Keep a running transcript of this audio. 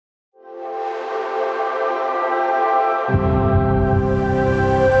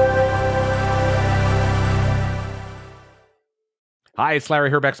Hi, it's Larry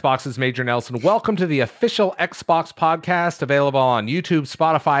Herb, Xbox's Major Nelson. Welcome to the official Xbox podcast, available on YouTube,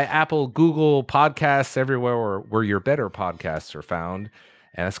 Spotify, Apple, Google Podcasts, everywhere where your better podcasts are found.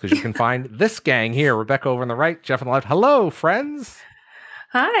 And that's because you can find this gang here. Rebecca over on the right, Jeff on the left. Hello, friends.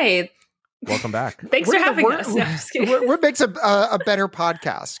 Hi. Welcome back. Thanks for having us. No, just kidding. What makes a better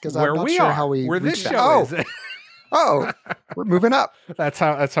podcast? Because I'm not sure how we where this reach that. show is. Oh, we're moving up. That's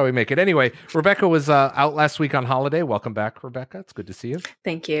how we make it. Anyway, Rebecca was out last week on holiday. Welcome back, Rebecca. It's good to see you.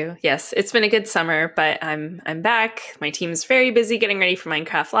 Thank you. Yes, it's been a good summer, but I'm back. My team's very busy getting ready for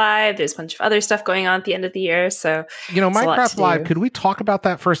Minecraft Live. There's a bunch of other stuff going on at the end of the year. So, Minecraft Live, could we talk about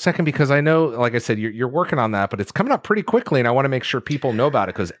that for a second? Because I know, like I said, you're working on that, but it's coming up pretty quickly, and I want to make sure people know about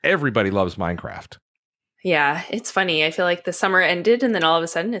it because everybody loves Minecraft. Yeah, it's funny. I feel like the summer ended and then all of a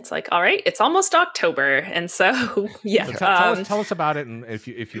sudden it's like, all right, it's almost October. And so, yeah. Tell us about it, and if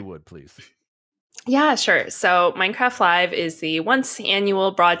you would, please. Yeah, sure. So Minecraft Live is the once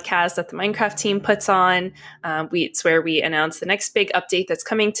annual broadcast that the Minecraft team puts on. It's where we announce the next big update that's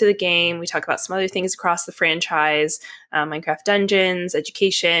coming to the game. We talk about some other things across the franchise, Minecraft Dungeons,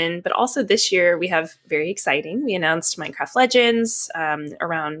 education, but also this year we have very exciting. We announced Minecraft Legends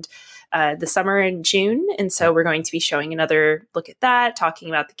around the summer in June. And so we're going to be showing another look at that, talking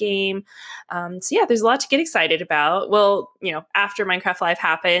about the game. So yeah, there's a lot to get excited about. Well, after Minecraft Live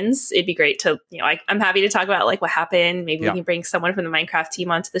happens, it'd be great to, I'm happy to talk about like what happened. Maybe we can bring someone from the Minecraft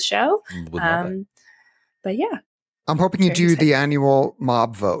team onto the show. But yeah. I'm hoping you do the annual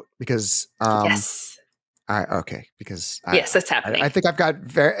mob vote because yes. Yes, that's happening. I think I've got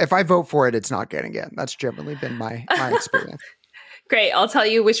if I vote for it, it's not getting in. That's generally been my experience. Great. I'll tell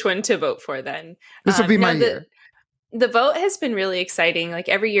you which one to vote for then. This will be my year. The vote has been really exciting. Like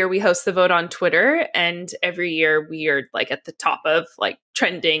every year we host the vote on Twitter, and every year we are like at the top of like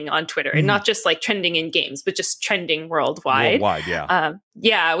trending on Twitter, and not just like trending in games, but just trending worldwide.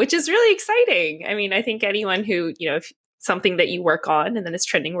 Yeah. Which is really exciting. I mean, I think anyone who, if something that you work on and then it's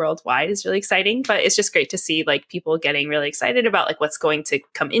trending worldwide is really exciting, but it's just great to see like people getting really excited about like what's going to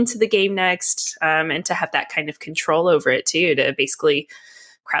come into the game next, and to have that kind of control over it too, to basically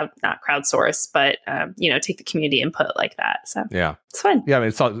not crowdsource, but take the community input like that. So yeah, it's fun. Yeah, I mean,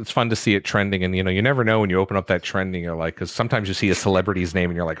 it's fun to see it trending, and you never know when you open up that trending, you're like, because sometimes you see a celebrity's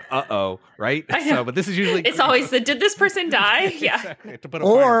name and you're like, right? So, but this is usually it's always did this person die? Yeah. Exactly. To put a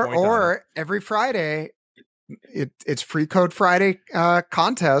or every Friday. It's Free Code Friday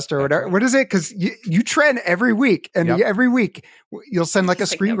contest or whatever. What is it? Because you trend every week, and every week you'll send like a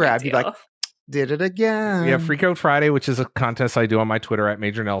screen grab. You're like, did it again. Yeah, Free Code Friday, which is a contest I do on my Twitter at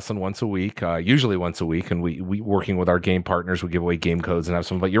Major Nelson once a week, usually once a week, and we working with our game partners, we give away game codes and have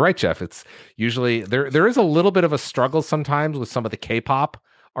some. But you're right, Jeff. It's usually there is a little bit of a struggle sometimes with some of the K-pop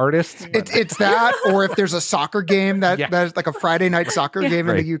artists. It's that, or if there's a soccer game that is like a Friday night soccer game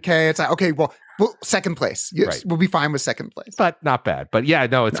in the UK, it's like, okay, well, second place. Yes, we'll be fine with second place. But not bad. But yeah,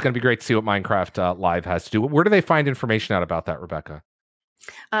 no, it's going to be great to see what Minecraft Live has to do. Where do they find information out about that, Rebecca?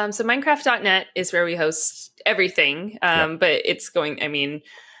 So Minecraft.net is where we host everything. But it's going,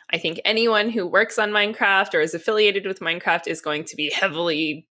 I think anyone who works on Minecraft or is affiliated with Minecraft is going to be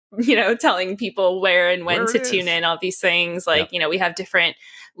heavily, telling people where and when to tune in, all these things. Like, we have different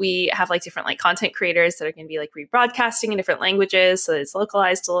like content creators that are going to be like rebroadcasting in different languages. So it's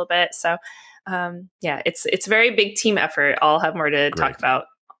localized a little bit. So it's a very big team effort. I'll have more to talk about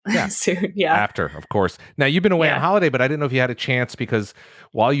soon. Yeah. After, of course. Now you've been away on holiday, but I didn't know if you had a chance, because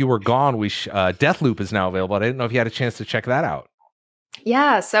while you were gone, Deathloop is now available. I didn't know if you had a chance to check that out.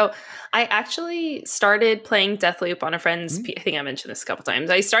 Yeah, so I actually started playing Deathloop on a friend's I think I mentioned this a couple times.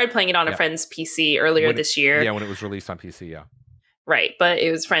 I started playing it on a friend's PC earlier this year. Yeah, when it was released on PC, yeah. Right, but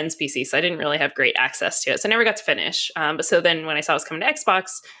it was friend's PC, so I didn't really have great access to it. So I never got to finish. But so then when I saw it was coming to Xbox,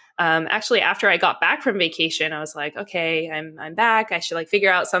 actually after I got back from vacation, I was like, okay, I'm back. I should like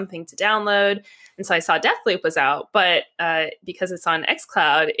figure out something to download. And so I saw Deathloop was out, but because it's on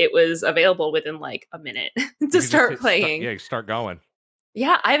xCloud, it was available within like a minute to start playing. You start going.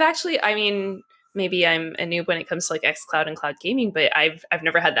 Yeah, maybe I'm a noob when it comes to like xCloud and cloud gaming, but I've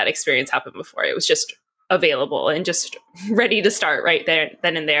never had that experience happen before. It was just available and just ready to start right there,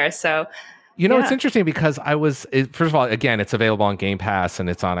 then and there. So, it's interesting because first of all, again, it's available on Game Pass and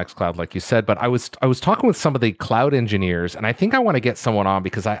it's on xCloud, like you said. But I was talking with some of the cloud engineers, and I think I want to get someone on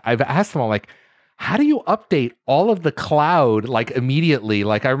because I've asked them all, like, how do you update all of the cloud like immediately?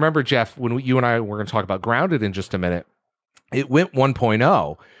 Like I remember, Jeff, when you and I were going to talk about Grounded in just a minute. It went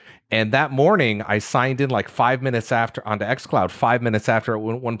 1.0, And that morning, I signed in like 5 minutes after onto xCloud, 5 minutes after it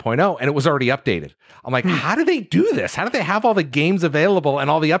went 1.0, and it was already updated. I'm like, how do they do this? How do they have all the games available and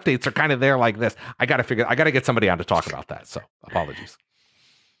all the updates are kind of there like this? I got to get somebody on to talk about that. So apologies.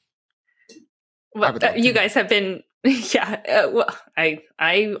 Well, you guys have been, well,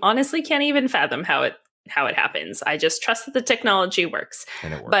 I honestly can't even fathom how it happens. I just trust that the technology works.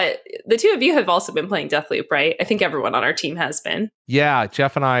 And it works. But the two of you have also been playing Deathloop, right? I think everyone on our team has been. Yeah,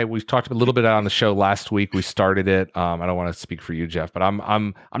 Jeff and I, we talked a little bit on the show last week. We started it. I don't want to speak for you, Jeff, but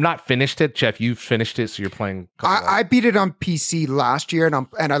I'm not finished it. Jeff, you've finished it, so you're playing. I beat it on PC last year,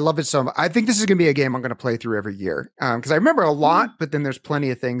 and I love it so much. I think this is going to be a game I'm going to play through every year because I remember a lot, but then there's plenty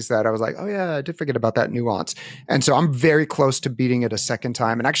of things that I was like, oh yeah, I did forget about that nuance. And so I'm very close to beating it a second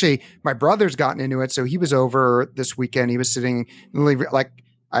time. And actually, my brother's gotten into it, so he was over this weekend. He was sitting like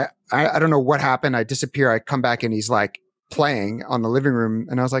I don't know what happened. I disappear. I come back and he's like playing on the living room,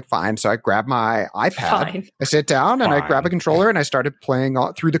 and I was like, fine. So I grab my iPad, I sit down and I grab a controller and I started playing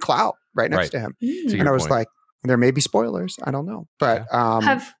through the cloud right next to him. And I was like, there may be spoilers. I don't know. But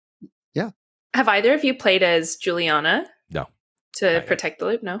have either of you played as Juliana? No. To protect the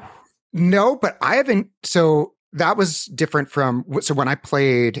loop? No, but I haven't. So that was different from, so when I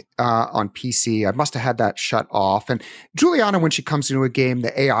played on PC, I must have had that shut off. And Juliana, when she comes into a game,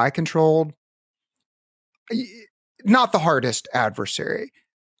 the AI controlled, not the hardest adversary.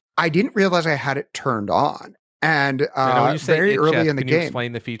 I didn't realize I had it turned on. And very early in the game. Can you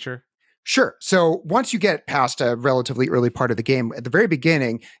explain the feature? Sure. So once you get past a relatively early part of the game, at the very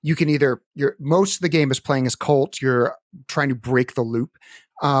beginning, you can most of the game is playing as Colt. You're trying to break the loop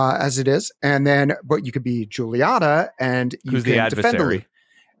as it is. And then, but you could be Juliana and you can defend the loop.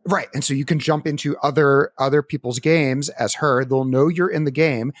 Right. And so you can jump into other people's games as her. They'll know you're in the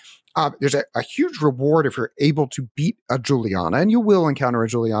game. There's a huge reward if you're able to beat a Juliana, and you will encounter a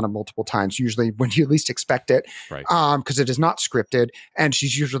Juliana multiple times, usually when you least expect it, right? Because it is not scripted, and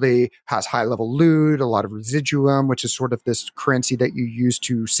she's usually has high level loot, a lot of residuum, which is sort of this currency that you use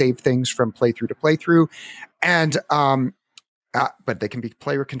to save things from playthrough to playthrough, and but they can be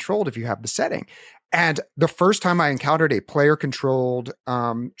player controlled if you have the setting. And the first time I encountered a player-controlled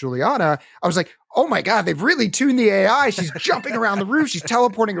Juliana, I was like, oh my God, they've really tuned the AI. She's jumping around the roof. She's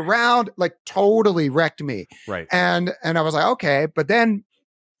teleporting around, like totally wrecked me. Right. And I was like, okay. But then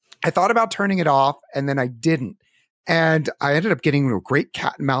I thought about turning it off, and then I didn't. And I ended up getting a great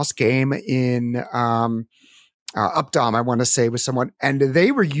cat and mouse game in Updom, I want to say, with someone. And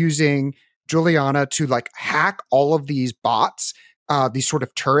they were using Juliana to like hack all of these bots, these sort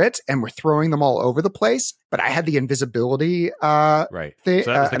of turrets, and we're throwing them all over the place. But I had the invisibility thing, so that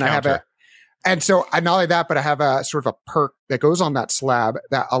was the counter. And so not only that, but I have a sort of a perk that goes on that slab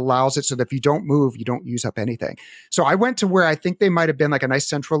that allows it so that if you don't move, you don't use up anything. So I went to where I think they might have been like a nice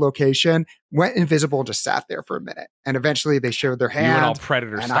central location, went invisible, and just sat there for a minute. And eventually they showed their hand. You went all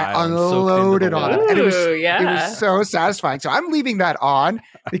Predator and style. I unloaded on it. And it was so satisfying. So I'm leaving that on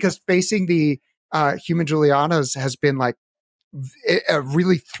because facing the human Julianas has been like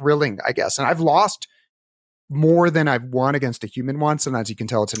really thrilling, I guess. And I've lost more than I've won against a human once. And as you can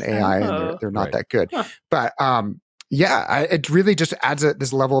tell, it's an AI and they're not that good. Huh. But it really just adds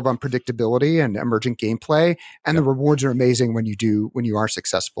this level of unpredictability and emergent gameplay. And the rewards are amazing when you are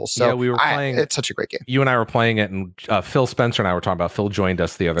successful. So we were playing. It's such a great game. You and I were playing it, and Phil Spencer and I were talking about. Phil joined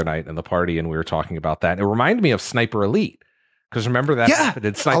us the other night in the party, and we were talking about that. It reminded me of Sniper Elite, because remember that happened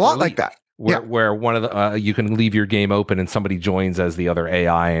in Sniper a lot Elite, like that. Where one of the you can leave your game open and somebody joins as the other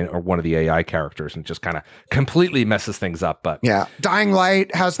AI or one of the AI characters and just kind of completely messes things up. But Dying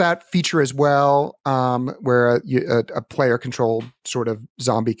Light has that feature as well, where a player controlled sort of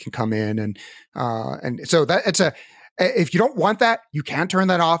zombie can come in and so that it's if you don't want that, you can turn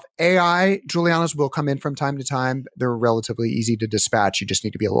that off. AI Julianas will come in from time to time. They're relatively easy to dispatch. You just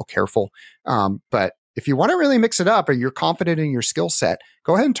need to be a little careful. But if you want to really mix it up or you're confident in your skill set,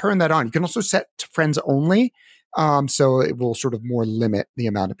 go ahead and turn that on. You can also set to friends only. So it will sort of more limit the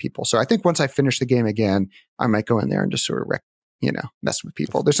amount of people. So I think once I finish the game again, I might go in there and just sort of mess with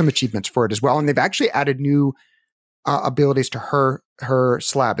people. There's some achievements for it as well. And they've actually added new abilities to her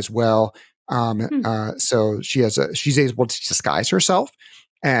slab as well. So she's able to disguise herself.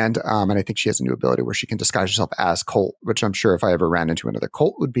 And I think she has a new ability where she can disguise herself as Colt, which I'm sure if I ever ran into another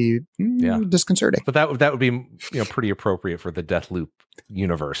Colt would be disconcerting. But that would be pretty appropriate for the Deathloop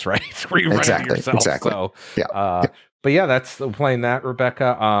universe, right? Where you run into yourself. Exactly. So, But yeah, that's playing that,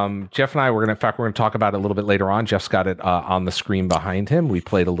 Rebecca. Jeff and I we're going to talk about it a little bit later on. Jeff's got it on the screen behind him. We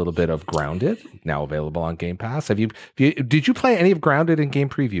played a little bit of Grounded, now available on Game Pass. Did you play any of Grounded in game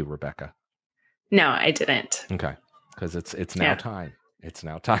preview, Rebecca? No, I didn't. Okay, because it's now time. It's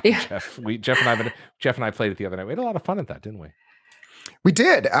now time, Yeah. Jeff. Jeff and I played it the other night. We had a lot of fun at that, didn't we? We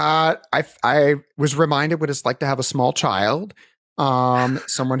did. I was reminded what it's like to have a small child,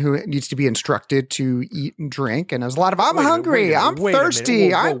 someone who needs to be instructed to eat and drink. And there's a lot of, I'm hungry, I'm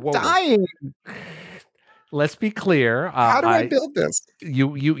thirsty, I'm dying. Let's be clear. How do I build this?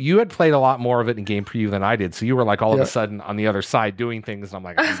 You had played a lot more of it in game preview than I did, so you were like all of a sudden on the other side doing things, and I'm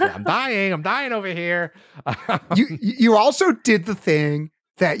like, I'm dying over here. You also did the thing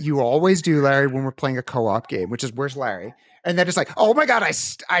that you always do, Larry, when we're playing a co-op game, which is where's Larry? And then it's like, oh my God, I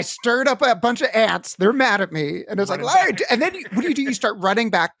stirred up a bunch of ants. They're mad at me, and it's like, Larry. And then what do? You start running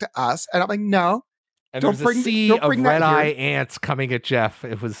back to us, and I'm like, no. And there's a sea of red-eye ants coming at Jeff.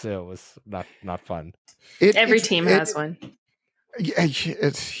 It was not fun. Every team has one.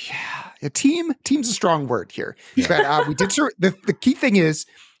 Team's a strong word here. But we did. The key thing is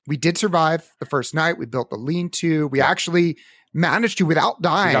we did survive the first night. We built the lean-to. We actually managed to, without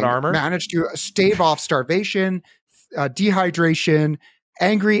dying, managed to stave off starvation, dehydration,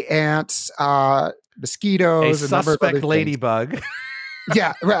 angry ants, mosquitoes, a suspect ladybug.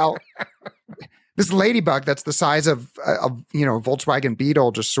 Yeah, well. This ladybug that's the size of Volkswagen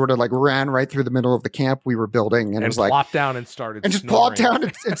Beetle just sort of like ran right through the middle of the camp we were building and was like plopped down and started and just plopped down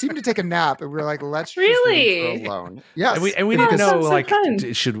and seemed to take a nap, and we were like, let's just leave her alone. Yes, and we didn't know like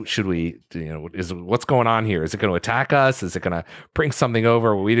should we is what's going on here? Is it going to attack us? Is it going to bring something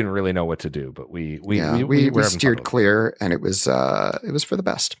over? We didn't really know what to do, but we steered clear, and it was for the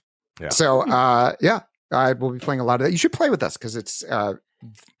best. Yeah. So I will be playing a lot of that. You should play with us because it's.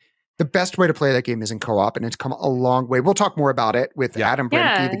 The best way to play that game is in co-op, and it's come a long way. We'll talk more about it with Adam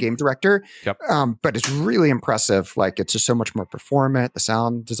Brenke, the game director. Yep. But it's really impressive. Like, it's just so much more performant. The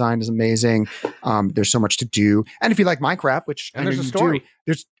sound design is amazing. There's so much to do. And if you like Minecraft, which and there's a story,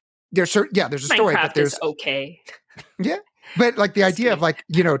 there's a story, but there's okay. Yeah. But like the idea of like,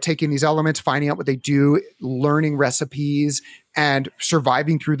 taking these elements, finding out what they do, learning recipes, and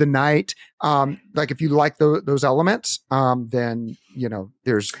surviving through the night. Like if you like those elements, then,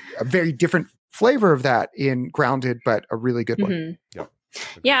 there's a very different flavor of that in Grounded, but a really good one. Yep.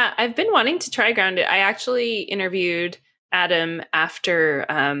 Yeah, I've been wanting to try Grounded. I actually interviewed Adam after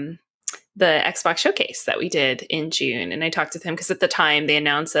the Xbox showcase that we did in June. And I talked with him because at the time they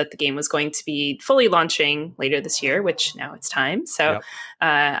announced that the game was going to be fully launching later this year, which now it's time. So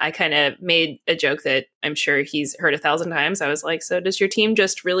I kind of made a joke that I'm sure he's heard 1,000 times. I was like, so does your team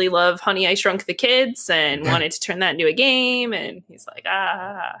just really love Honey, I Shrunk the Kids and wanted to turn that into a game? And he's like,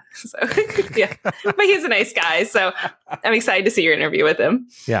 So yeah, but he's a nice guy. So I'm excited to see your interview with him.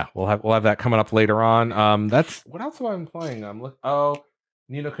 Yeah, we'll have that coming up later on. That's what else am I playing?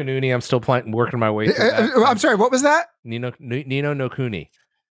 Ni no Kuni. I'm still working my way through that. I'm sorry, what was that? Ni no Kuni.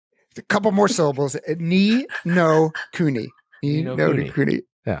 A couple more syllables. Ni no Kuni. Ni no Kuni.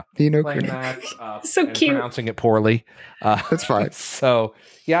 Yeah. Ni no Kuni. So cute. Pronouncing it poorly. That's fine. So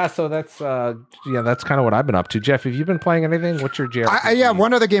that's kind of what I've been up to. Jeff, have you been playing anything? What's your JRPG?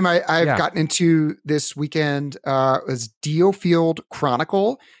 One other game I've gotten into this weekend was Diofield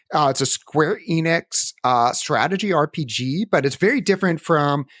Chronicle. It's a Square Enix strategy RPG, but it's very different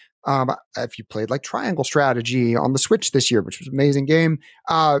from if you played like Triangle Strategy on the Switch this year, which was an amazing game.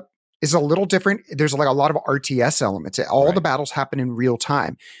 Is a little different. There's like a lot of RTS elements. All the battles happen in real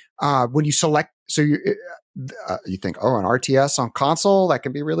time. When you select, so you think, an RTS on console, that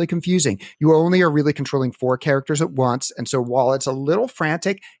can be really confusing. You only are really controlling 4 characters at once. And so while it's a little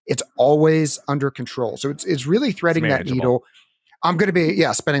frantic, it's always under control. So it's really threading that needle. I'm going to be,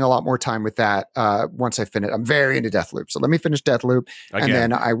 spending a lot more time with that once I finish. I'm very into Deathloop. So let me finish Deathloop and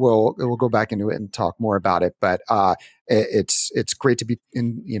then we'll go back into it and talk more about it. But it's great to be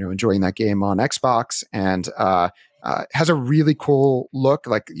enjoying that game on Xbox, and has a really cool look.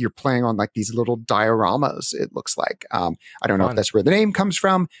 Like you're playing on like these little dioramas, it looks like. I don't know if that's where the name comes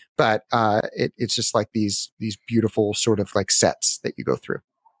from, but it's just like these beautiful sort of like sets that you go through.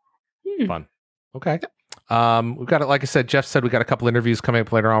 Fun. Okay. We've got, like I said, Jeff said we got a couple interviews coming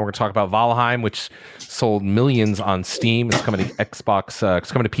up later on. We're going to talk about Valheim, which sold millions on Steam. It's coming to Xbox.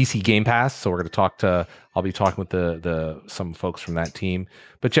 It's coming to PC Game Pass. So we're going to I'll be talking with some folks from that team.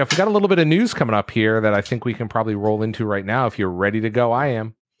 But Jeff, we got a little bit of news coming up here that I think we can probably roll into right now. If you're ready to go, I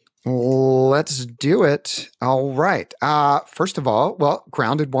am. Let's do it. All right. First of all,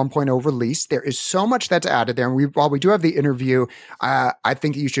 Grounded 1.0 release. There is so much that's added there. And while we do have the interview, I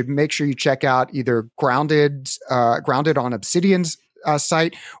think you should make sure you check out either Grounded on Obsidian's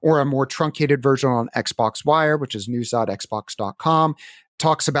site, or a more truncated version on Xbox Wire, which is news.xbox.com.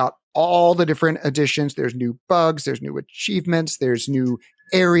 Talks about all the different additions. There's new bugs, there's new achievements, there's new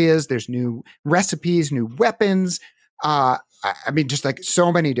areas, there's new recipes, new weapons. I mean, just like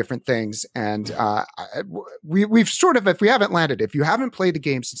so many different things. And we've sort of, if we haven't landed, if you haven't played the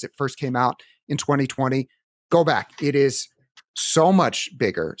game since it first came out in 2020, go back. It is so much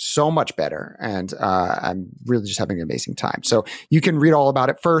bigger, so much better. And I'm really just having an amazing time. So you can read all about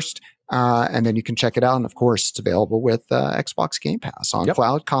it first, and then you can check it out. And of course, it's available with Xbox Game Pass on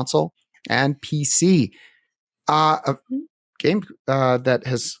cloud, console, and PC. A game that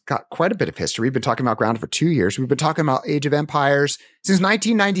has got quite a bit of history. We've been talking about Grounded for 2 years. We've been talking about Age of Empires since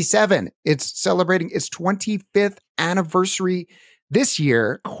 1997. It's celebrating its 25th anniversary this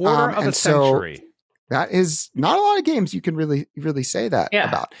year. Quarter of a century. So that is not a lot of games you can really say that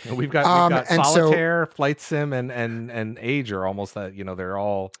about. We've got Solitaire, Flight Sim, and Age are almost that. They're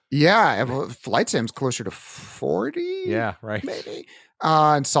all Flight Sim's closer to 40. Yeah, right. Maybe.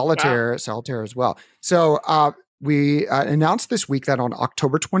 And Solitaire as well. So we announced this week that on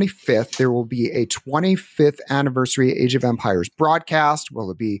October 25th there will be a 25th anniversary Age of Empires broadcast.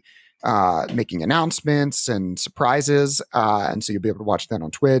 We'll be making announcements and surprises. And so you'll be able to watch that on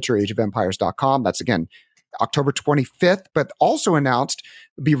Twitch or ageofempires.com. That's again, October 25th, but also announced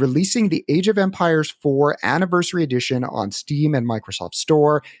be releasing the Age of Empires 4 Anniversary Edition on Steam and Microsoft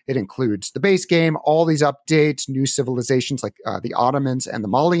Store. It includes the base game, all these updates, new civilizations like the Ottomans and the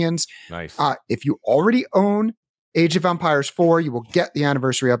Malians. Nice. If you already own Age of Empires 4, you will get the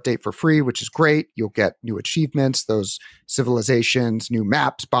anniversary update for free, which is great. You'll get new achievements, those civilizations, new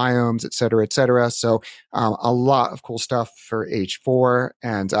maps, biomes, et cetera, et cetera. So a lot of cool stuff for Age 4.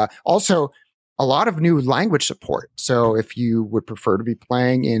 And also a lot of new language support. So if you would prefer to be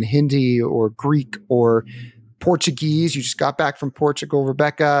playing in Hindi or Greek or Portuguese, you just got back from Portugal,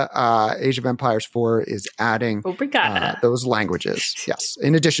 Rebecca, Age of Empires 4 is adding those languages. Yes,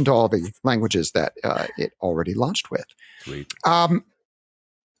 in addition to all the languages that it already launched with. Sweet.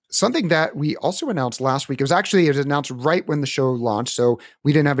 Something that we also announced last week, it was announced right when the show launched, so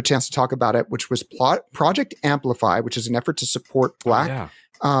we didn't have a chance to talk about it, which was Project Amplify, which is an effort to support Black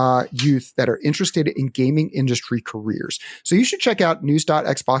youth that are interested in gaming industry careers. So you should check out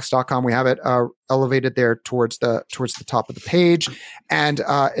news.xbox.com. We have it elevated there towards the top of the page. And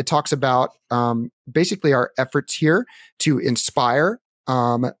it talks about basically our efforts here to inspire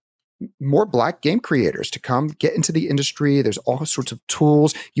more Black game creators to come get into the industry. There's all sorts of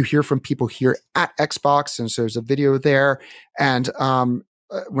tools you hear from people here at Xbox. And so there's a video there. And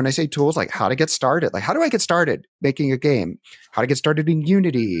when I say tools, like how to get started, like how do I get started making a game? How to get started in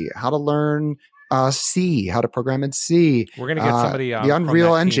Unity? How to learn C? How to program in C? We're going to get somebody the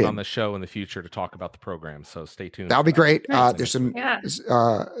Unreal Engine on the show in the future to talk about the program. So stay tuned. That'll be great. Nice. There's some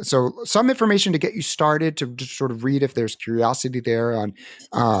so some information to get you started to just sort of read if there's curiosity there on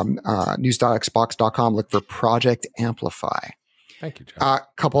news.xbox.com. Look for Project Amplify. Thank you, John. A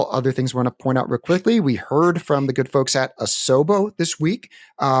couple other things I want to point out real quickly. We heard from the good folks at Asobo this week.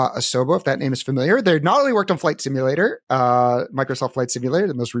 Asobo, if that name is familiar, they not only worked on Flight Simulator, Microsoft Flight Simulator,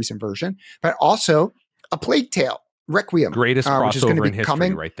 the most recent version, but also A Plague Tale Requiem. Greatest crossover which is going to be in history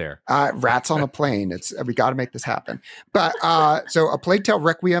coming right there. Rats on a Plane. We got to make this happen. But so A Plague Tale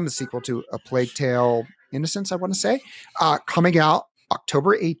Requiem, the sequel to A Plague Tale Innocence, I want to say, coming out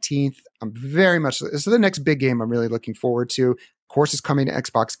October 18th. I'm very much, this is the next big game I'm really looking forward to. Of course, it's coming to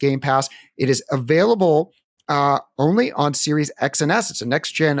Xbox Game Pass. It is available only on Series X and S. It's a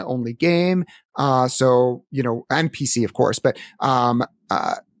next gen only game. So, and PC, of course. But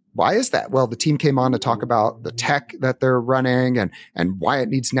why is that? Well, the team came on to talk about the tech that they're running and why it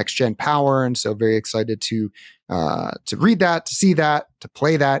needs next gen power. And so very excited to read that, to see that, to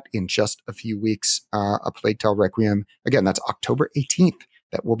play that in just a few weeks. A Plague Tale Requiem. Again, that's October 18th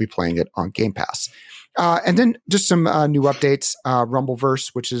that we'll be playing it on Game Pass. And then just some new updates.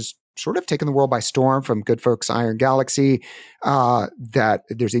 Rumbleverse, which is sort of taken the world by storm from good folks Iron Galaxy, that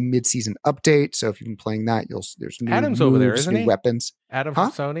there's a mid-season update. So if you've been playing that, there's new Adam's moves, over there, isn't new he? weapons. Adam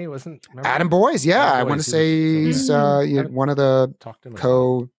from Sony wasn't. Adam Boyes, I want to say he's one of the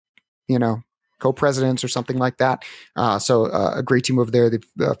co-presidents or something like that. So a great team over there. They've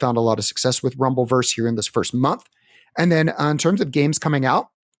found a lot of success with Rumbleverse here in this first month. And then in terms of games coming out,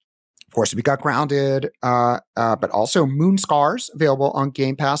 of course, we got Grounded, but also Moonscars available on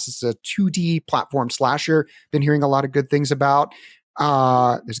Game Pass. It's a 2D platform slasher. Been hearing a lot of good things about.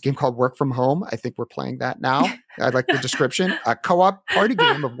 There's a game called Work From Home. I think we're playing that now. I like the description. A co-op party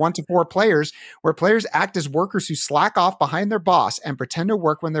game of 1 to 4 players where players act as workers who slack off behind their boss and pretend to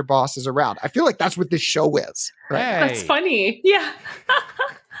work when their boss is around. I feel like that's what this show is. Right? Hey. That's funny. Yeah.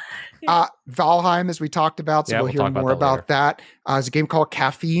 Valheim, as we talked about, so we'll hear more about that. There's a game called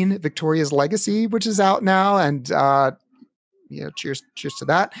Caffeine, Victoria's Legacy, which is out now, and cheers to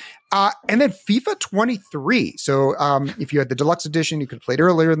that. And then FIFA 23. So if you had the deluxe edition, you could have played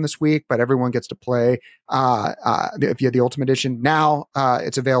earlier in this week, but everyone gets to play. If you had the Ultimate Edition, now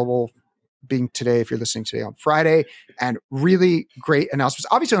it's available being today, if you're listening today on Friday, and really great announcements.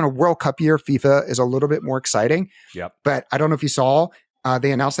 Obviously, on a World Cup year, FIFA is a little bit more exciting. Yep. But I don't know if you saw,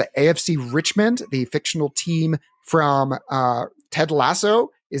 they announced that AFC Richmond, the fictional team from Ted Lasso,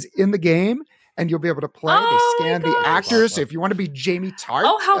 is in the game. And you'll be able to play. They scan the actors. So if you want to be Jamie Tart,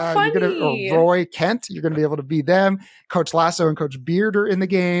 how funny. or Roy Kent, you're going to be able to be them. Coach Lasso and Coach Beard are in the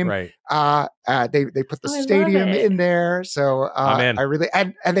game. Right. They put the stadium in there. So I really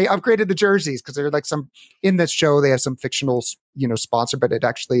and they upgraded the jerseys because they're like some in this show. They have some fictional sponsor, but it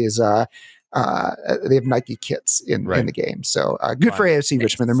actually is they have Nike kits in the game. So good for AFC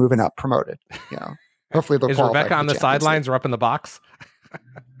Richmond. They're moving up, promoted. Hopefully they'll qualify. Is Rebecca on the sidelines or up in the box?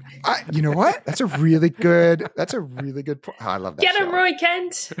 You know what? That's a really good point. Oh, I love that. Get him, Roy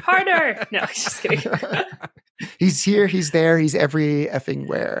Kent. Harder. No, just kidding. He's here. He's there. He's every effing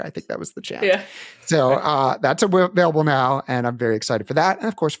where. I think that was the chant. Yeah. So that's available now, and I'm very excited for that. And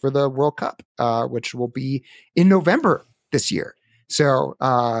of course, for the World Cup, which will be in November this year. So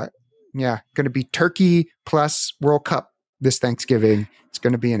going to be Turkey plus World Cup this Thanksgiving. It's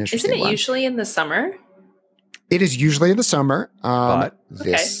going to be an interesting. Isn't it usually in the summer? It is usually in the summer. But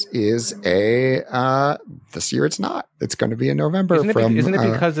this is this year it's not. It's going to be in November. Isn't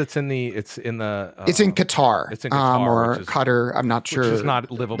it because it's in Qatar? It's in Qatar or Qatar. I'm not sure. Which is not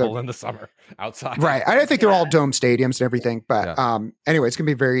livable in the summer outside. Right. I don't think they're all dome stadiums and everything. But anyway, it's going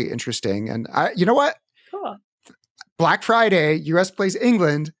to be very interesting. And you know what? Cool. Black Friday, US plays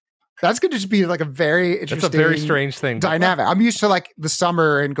England. That's going to just be like a very interesting. It's a very strange thing. Dynamic. I'm used to like the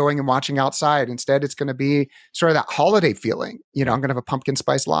summer and going and watching outside. Instead, it's going to be sort of that holiday feeling. I'm going to have a pumpkin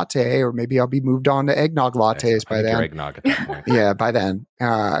spice latte, or maybe I'll be moved on to eggnog lattes by then. Eggnog at that point. Yeah, by then.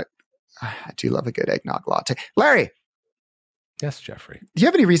 I do love a good eggnog latte. Larry. Yes, Jeffrey. Do you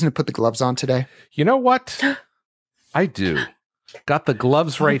have any reason to put the gloves on today? You know what? I do. Got the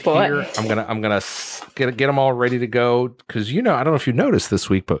gloves right here. I'm gonna get them all ready to go because I don't know if you noticed this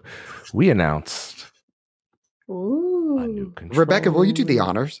week, but we announced a new controller. Rebecca, will you do the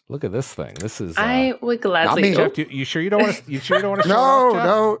honors? Look at this thing. This is. I would gladly. Jeff, you sure you don't want to? You sure you don't want to?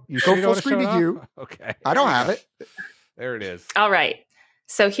 No. You sure go full screen to you. Okay. I don't have it. There it is. All right.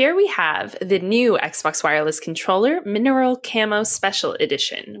 So here we have the new Xbox Wireless Controller Mineral Camo Special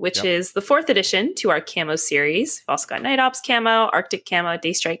Edition, which is the 4th edition to our camo series. We've also got Night Ops camo, Arctic camo,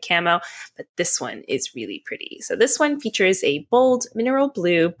 Daystrike camo, but this one is really pretty. So this one features a bold mineral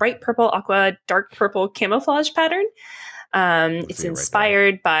blue, bright purple, aqua, dark purple camouflage pattern. It's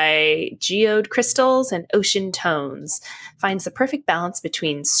inspired by geode crystals and ocean tones. Finds the perfect balance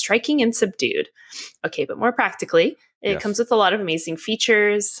between striking and subdued. Okay, but more practically, it comes with a lot of amazing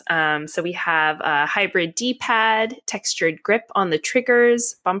features. So we have a hybrid D-pad, textured grip on the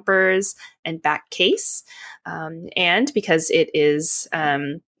triggers, bumpers, and back case. And because it is,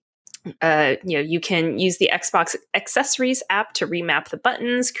 you can use the Xbox Accessories app to remap the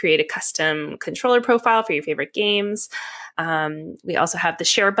buttons, create a custom controller profile for your favorite games. We also have the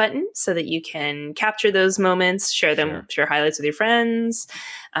share button so that you can capture those moments, share highlights with your friends.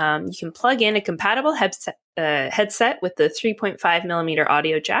 You can plug in a compatible headset with the 3.5 millimeter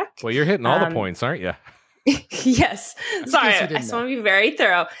audio jack. Well, you're hitting all the points, aren't you? Yes. Sorry, I just want to be very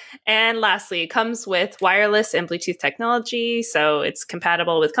thorough. And lastly, it comes with wireless and Bluetooth technology, so it's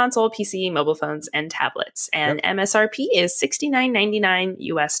compatible with console, PC, mobile phones, and tablets. And MSRP is $69.99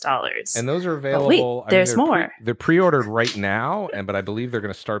 US. And those are available. But wait, there's more. They're pre-ordered right now, but I believe they're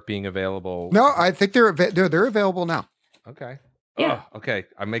going to start being available. No, I think they're available now. Okay. Yeah. Oh, okay.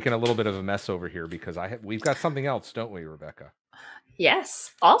 I'm making a little bit of a mess over here because we've got something else, don't we, Rebecca?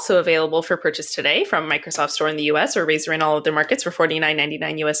 Yes. Also available for purchase today from Microsoft Store in the US or Razer in all of their markets for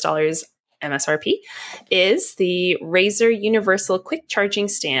 $49.99 US MSRP is the Razer Universal Quick Charging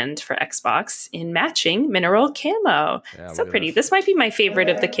Stand for Xbox in matching mineral camo. So pretty. This might be my favorite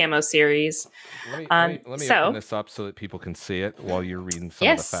of the camo series. Let me open this up so that people can see it while you're reading some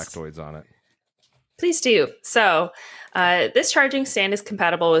of the factoids on it. Please do. So this charging stand is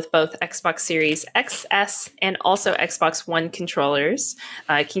compatible with both Xbox Series XS and also Xbox One controllers.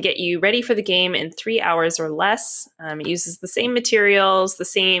 It can get you ready for the game in 3 hours or less. It uses the same materials, the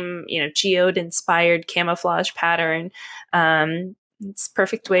same geode-inspired camouflage pattern. It's a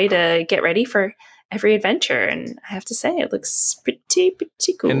perfect way to get ready for every adventure, and I have to say, it looks pretty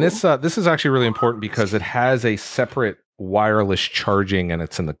cool. And this is actually really important because it has a separate wireless charging, and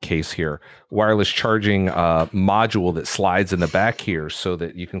it's in the case here, wireless charging module that slides in the back here so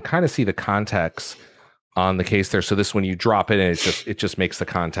that you can kind of see the contacts on the case there. So this, when you drop it, and it just makes the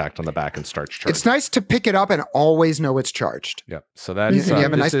contact on the back and starts charging. It's nice to pick it up and always know it's charged. Yep. So that's you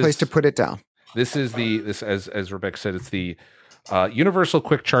have a nice place to put it down. This is as Rebecca said, it's the universal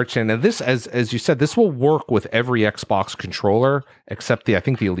quick charge stand. And this, as you said, this will work with every Xbox controller except I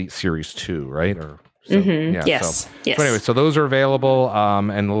think the Elite Series 2, right? Yes. So anyway, so those are available,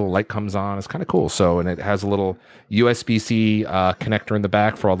 and the little light comes on. It's kind of cool. So, and it has a little USB-C connector in the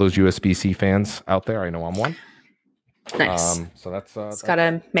back for all those USB-C fans out there. I know I'm one. Nice. So it's got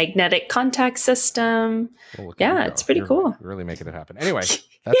a magnetic contact system. It's pretty cool. You're really making it happen. Anyway,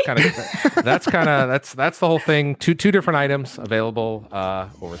 that's the whole thing. Two different items available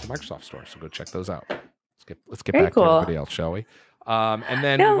over at the Microsoft Store. So go check those out. Let's get back to everybody else, shall we? And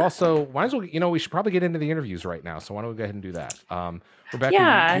then we've also, might as well, we should probably get into the interviews right now. So why don't we go ahead and do that?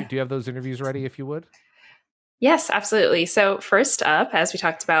 Rebecca, do you have those interviews ready, if you would? Yes, absolutely. So first up, as we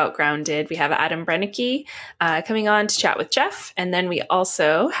talked about Grounded, we have Adam Brennicke coming on to chat with Jeff. And then we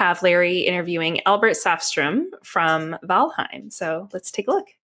also have Larry interviewing Albert Safstrom from Valheim. So let's take a look.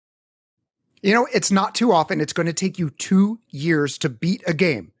 It's not too often it's going to take you 2 years to beat a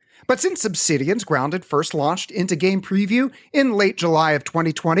game. But since Obsidian's Grounded first launched into game preview in late July of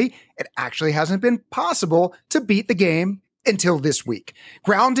 2020, it actually hasn't been possible to beat the game until this week.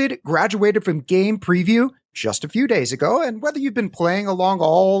 Grounded graduated from game preview just a few days ago, and whether you've been playing along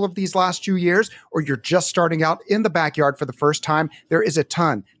all of these last 2 years or you're just starting out in the backyard for the first time, there is a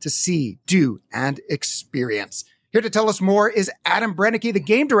ton to see, do, and experience. Here to tell us more is Adam Brennicke, the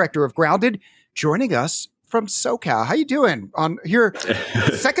game director of Grounded, joining us from SoCal. How you doing on your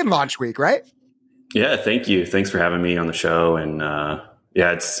second launch week, right? Yeah, thank you. Thanks for having me on the show. And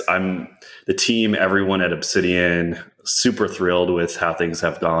I'm the team, everyone at Obsidian, super thrilled with how things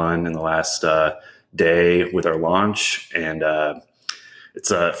have gone in the last day with our launch. And it's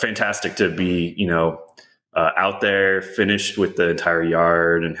fantastic to be, out there, finished with the entire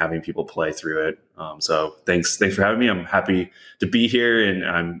yard and having people play through it. So thanks for having me. I'm happy to be here, and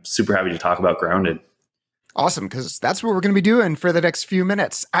I'm super happy to talk about Grounded. Awesome, because that's what we're going to be doing for the next few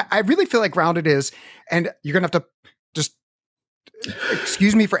minutes. I really feel like Grounded is, and you're going to have to just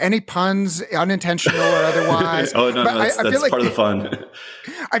excuse me for any puns, unintentional or otherwise. No, that's part of the fun.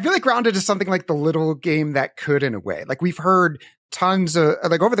 I feel like Grounded is something like the little game that could, in a way. Like, we've heard tons of,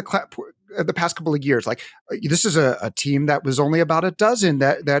 like, over the past couple of years, like, this is a team that was only about a dozen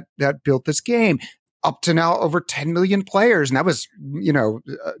that built this game, up to now over 10 million players. And that was,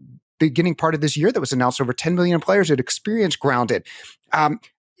 beginning part of this year that was announced, over 10 million players had experienced Grounded.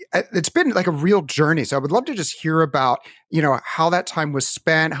 It's been like a real journey. So I would love to just hear about, how that time was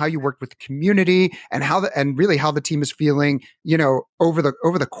spent, how you worked with the community, and really how the team is feeling, over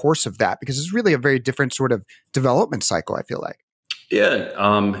the course of that, because it's really a very different sort of development cycle, I feel like.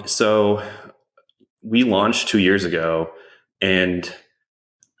 Yeah. So we launched 2 years ago, and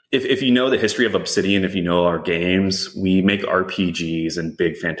if you know the history of Obsidian, if you know our games, we make RPGs and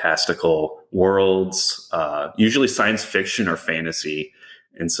big fantastical worlds, usually science fiction or fantasy.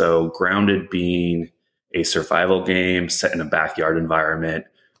 And so Grounded being a survival game set in a backyard environment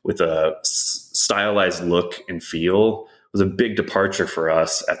with a stylized look and feel was a big departure for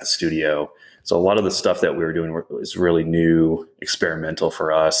us at the studio. So a lot of the stuff that we were doing was really new, experimental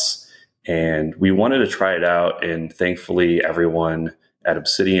for us. And we wanted to try it out. And thankfully, everyone at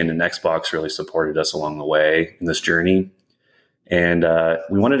Obsidian and Xbox really supported us along the way in this journey. And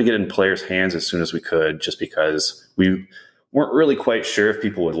we wanted to get it in players' hands as soon as we could, just because we weren't really quite sure if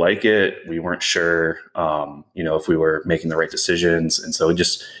people would like it. We weren't sure, if we were making the right decisions. And so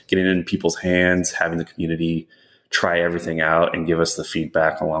just getting it in people's hands, having the community try everything out and give us the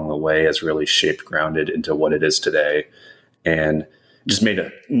feedback along the way has really shaped Grounded into what it is today. And just made a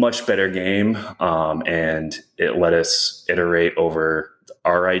much better game, and it let us iterate over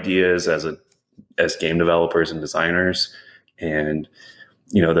our ideas as game developers and designers. And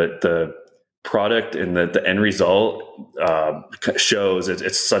the product and the end result shows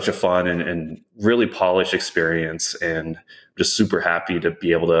it's such a fun and really polished experience. And just super happy to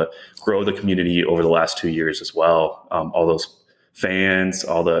be able to grow the community over the last 2 years as well. All those fans,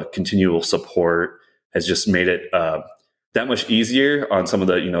 all the continual support has just made it that much easier on some of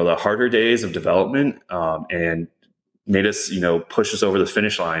the, the harder days of development, and made us, push us over the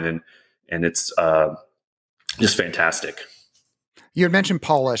finish line. And it's just fantastic. You had mentioned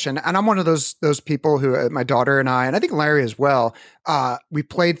polish, and I'm one of those people who, my daughter and I think Larry as well, we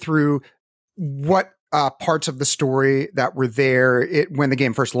played through what parts of the story that were there when the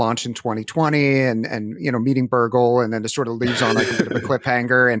game first launched in 2020, and meeting Burgle, and then it sort of leaves on like a bit of a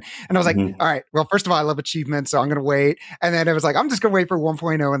cliffhanger. And I was like, all right, well, first of all, I love achievements, so I'm going to wait. And then it was like, I'm just going to wait for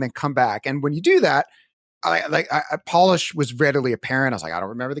 1.0 and then come back. And when you do that, polish was readily apparent. I was like, I don't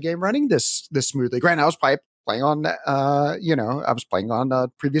remember the game running this smoothly. Granted, I was playing on, I was playing on a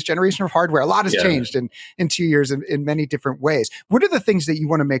previous generation of hardware. A lot has changed in 2 years in many different ways. What are the things that you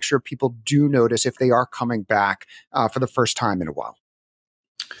want to make sure people do notice if they are coming back for the first time in a while?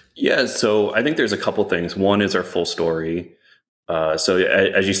 Yeah, so I think there's a couple things. One is our full story. So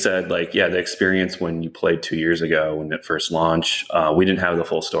as you said, the experience when you played 2 years ago when it first launched, we didn't have the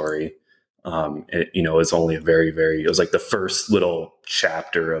full story. It was only it was like the first little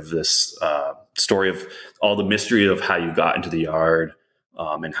chapter of this story of all the mystery of how you got into the yard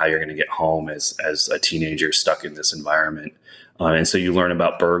and how you're going to get home as a teenager stuck in this environment. And so you learn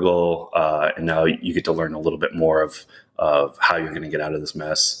about Burgle, and now you get to learn a little bit more of how you're going to get out of this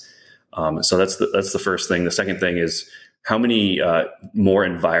mess. So that's the first thing. The second thing is how many more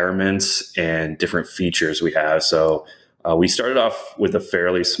environments and different features we have. So we started off with a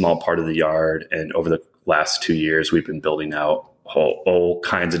fairly small part of the yard, and over the last 2 years, we've been building out all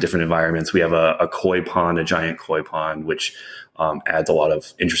kinds of different environments. We have a koi pond, a giant koi pond, which adds a lot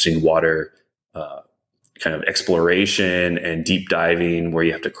of interesting water kind of exploration and deep diving, where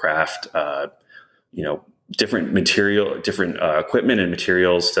you have to craft, different equipment and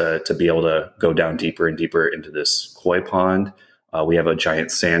materials to be able to go down deeper and deeper into this koi pond. We have a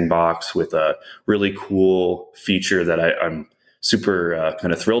giant sandbox with a really cool feature that I'm super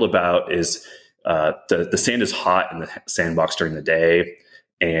kind of thrilled about is the sand is hot in the sandbox during the day,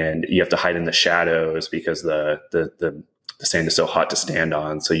 and you have to hide in the shadows because the sand is so hot to stand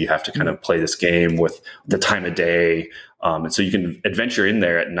on. So you have to kind of play this game with the time of day. And so you can adventure in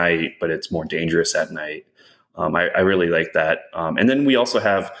there at night, but it's more dangerous at night. I really like that. And then we also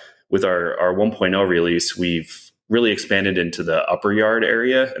have, with our 1.0 release, we've really expanded into the upper yard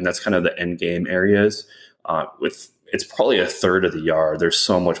area, and that's kind of the end game areas. It's probably a third of the yard. There's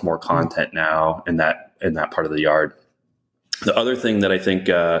so much more content now in that part of the yard. The other thing that I think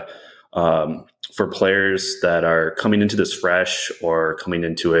for players that are coming into this fresh or coming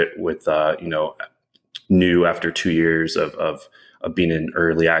into it with new after 2 years of being in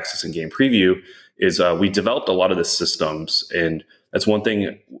early access and game preview is we developed a lot of the systems, and that's one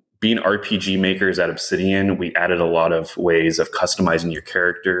thing. Being RPG makers at Obsidian, we added a lot of ways of customizing your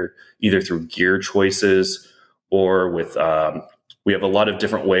character, either through gear choices or with we have a lot of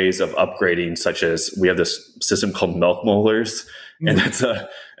different ways of upgrading, such as we have this system called milk molars, and that's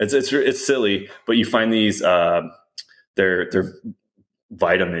it's silly, but you find these they're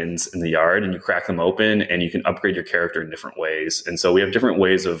vitamins in the yard, and you crack them open, and you can upgrade your character in different ways. And so we have different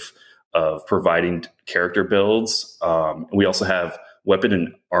ways of providing character builds. We also have weapon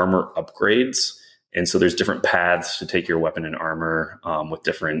and armor upgrades. And so there's different paths to take your weapon and armor with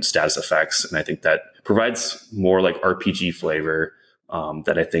different status effects. And I think that provides more like RPG flavor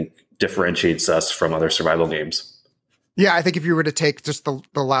that I think differentiates us from other survival games. Yeah, I think if you were to take just the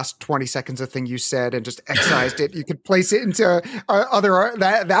last 20 seconds of thing you said and just excised it, you could place it into other.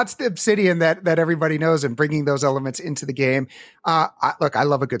 That's the Obsidian that everybody knows, and bringing those elements into the game. I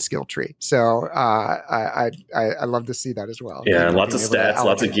love a good skill tree, so I love to see that as well. Yeah, lots of stats,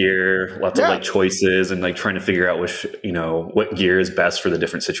 lots of gear, lots of like choices, and like trying to figure out which what gear is best for the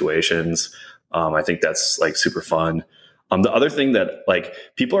different situations. I think that's like super fun. The other thing that like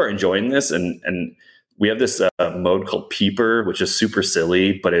people are enjoying this and we have this mode called Peeper, which is super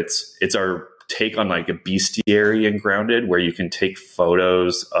silly, but it's our take on like a bestiary in Grounded, where you can take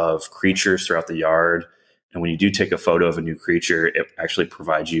photos of creatures throughout the yard. And when you do take a photo of a new creature, it actually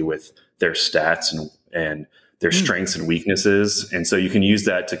provides you with their stats and their strengths and weaknesses. And so you can use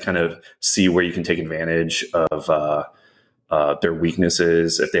that to kind of see where you can take advantage of their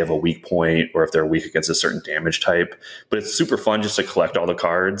weaknesses, if they have a weak point or if they're weak against a certain damage type. But it's super fun just to collect all the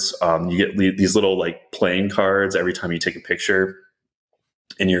cards. You get these little like playing cards every time you take a picture,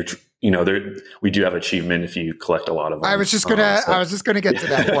 and we do have achievement if you collect a lot of them. I was just gonna get to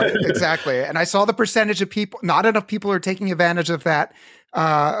that point. Exactly. And I saw the percentage of people, not enough people are taking advantage of that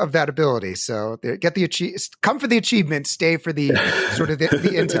ability. So come for the achievement, stay for the sort of the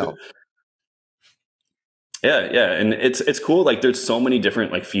intel. Yeah, and it's cool. Like, there's so many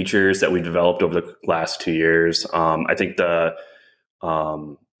different like features that we developed over the last 2 years. I think the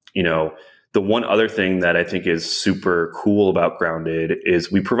one other thing that I think is super cool about Grounded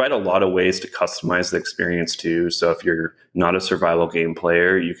is we provide a lot of ways to customize the experience too. So if you're not a survival game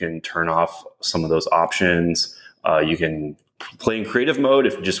player, you can turn off some of those options. You can play in creative mode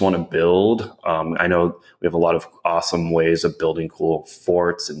if you just want to build. I know we have a lot of awesome ways of building cool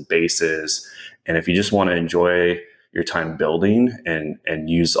forts and bases. And if you just want to enjoy your time building and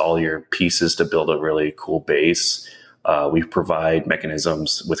use all your pieces to build a really cool base, we provide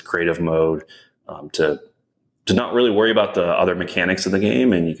mechanisms with creative mode to not really worry about the other mechanics of the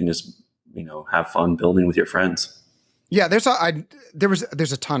game, and you can just have fun building with your friends. Yeah, there's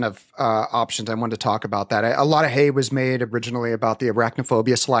a ton of options. I wanted to talk about that. A lot of hay was made originally about the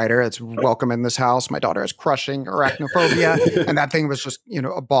arachnophobia slider. It's welcome in this house. My daughter is crushing arachnophobia, and that thing was just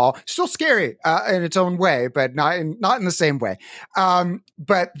a ball. Still scary in its own way, but not in the same way.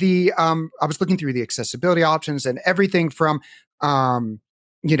 But I was looking through the accessibility options and everything from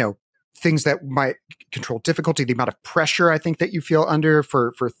things that might control difficulty, the amount of pressure I think that you feel under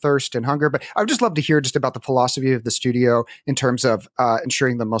for thirst and hunger. But I would just love to hear just about the philosophy of the studio in terms of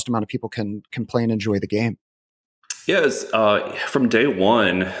ensuring the most amount of people can play and enjoy the game. Yes, from day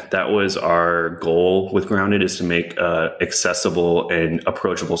one, that was our goal with Grounded, is to make accessible and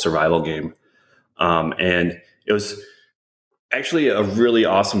approachable survival game. And it was actually a really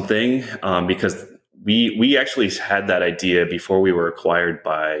awesome thing because we actually had that idea before we were acquired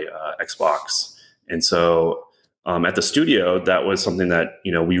by Xbox. And so at the studio, that was something that,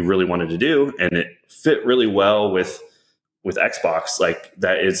 we really wanted to do, and it fit really well with Xbox. Like,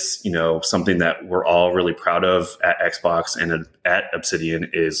 that is, something that we're all really proud of at Xbox and at Obsidian,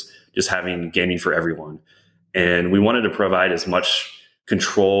 is just having gaming for everyone. And we wanted to provide as much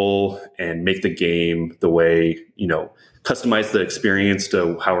control and make the game the way, customize the experience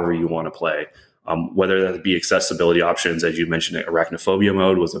to however you want to play. Whether that be accessibility options, as you mentioned, arachnophobia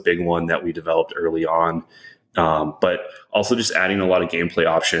mode was a big one that we developed early on. But also just adding a lot of gameplay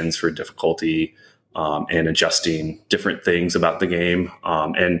options for difficulty and adjusting different things about the game.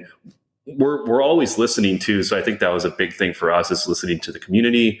 And we're always listening too. So I think that was a big thing for us, is listening to the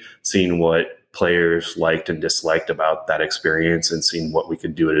community, seeing what players liked and disliked about that experience, and seeing what we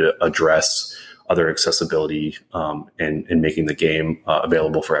could do to address other accessibility and making the game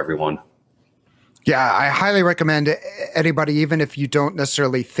available for everyone. Yeah, I highly recommend anybody, even if you don't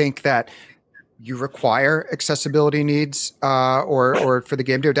necessarily think that you require accessibility needs or for the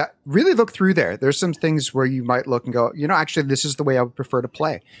game to adapt, really look through there. There's some things where you might look and go, actually, this is the way I would prefer to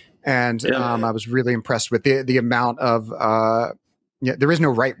play. And I was really impressed with the amount of, there is no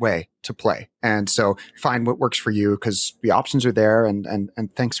right way to play. And so find what works for you, because the options are there, and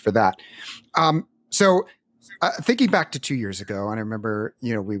thanks for that. So thinking back to 2 years ago, and I remember,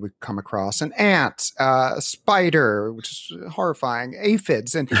 we would come across an ant, a spider, which is horrifying,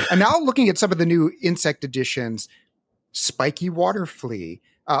 aphids, and now looking at some of the new insect additions, spiky water flea,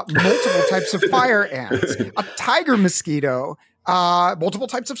 multiple types of fire ants, a tiger mosquito, multiple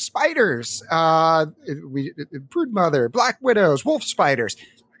types of spiders, brood mother, black widows, wolf spiders. Do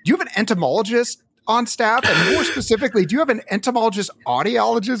you have an entomologist on staff? And more specifically, do you have an entomologist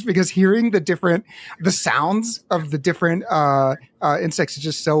audiologist? Because hearing the sounds of the different insects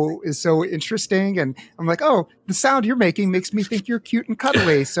is so interesting. And I'm like, oh, the sound you're making makes me think you're cute and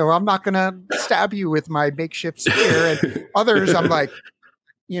cuddly, so I'm not going to stab you with my makeshift spear. And others, I'm like,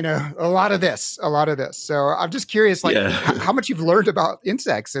 a lot of this. So I'm just curious, how much you've learned about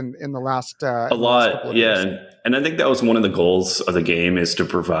insects in the last a lot. Yeah. And I think that was one of the goals of the game, is to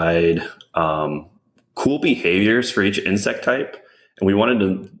provide cool behaviors for each insect type. And we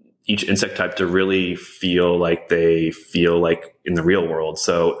wanted each insect type to really feel like they feel like in the real world.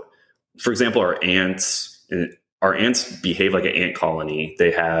 So, for example, our ants behave like an ant colony.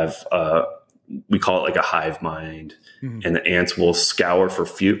 They have, we call it like a hive mind. Mm-hmm. And the ants will scour for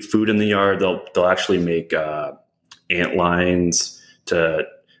food in the yard. They'll actually make ant lines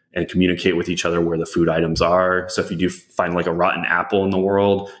and communicate with each other where the food items are. So if you do find like a rotten apple in the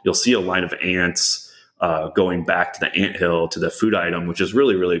world, you'll see a line of ants going back to the anthill to the food item, which is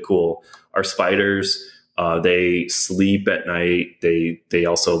really, really cool. Our spiders, they sleep at night. They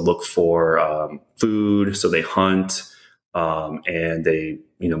also look for food. So they hunt and they,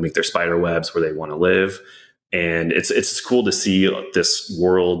 make their spider webs where they want to live. And it's cool to see this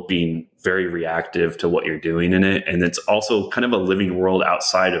world being very reactive to what you're doing in it. And it's also kind of a living world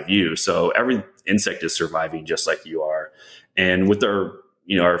outside of you. So every insect is surviving just like you are. And with our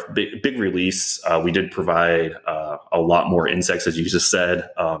big release, we did provide a lot more insects, as you just said.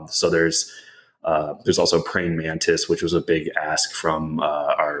 So there's also praying mantis, which was a big ask from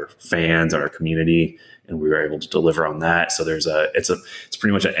our fans and our community, and we were able to deliver on that. So it's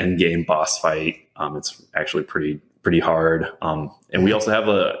pretty much an end game boss fight. It's actually pretty hard. And we also have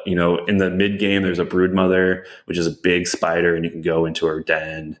in the mid game, there's a brood mother, which is a big spider, and you can go into her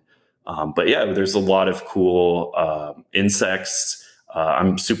den. But yeah, there's a lot of cool insects.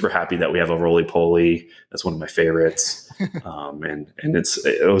 I'm super happy that we have a roly-poly. That's one of my favorites. And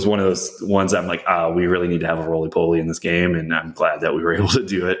it was one of those ones I'm like, we really need to have a roly-poly in this game. And I'm glad that we were able to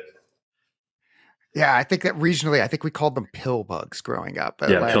do it. Yeah, I think that regionally, I think we called them pill bugs growing up.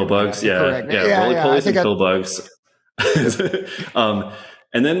 Yeah, pill bugs. Yeah, roly-polies and pill bugs.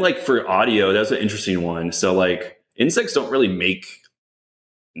 And then like for audio, that's an interesting one. So like insects don't really make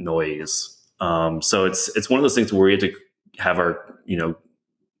noise. So it's one of those things where we have to have our,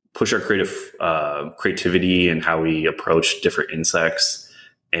 push our creativity and how we approach different insects.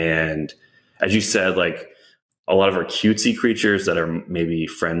 And as you said, like a lot of our cutesy creatures that are maybe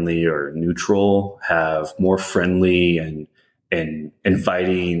friendly or neutral have more friendly and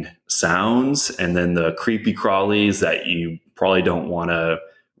inviting sounds. And then the creepy crawlies that you probably don't want to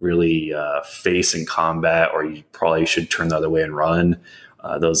really face in combat, or you probably should turn the other way and run.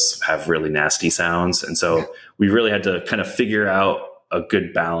 Those have really nasty sounds. And so we really had to kind of figure out a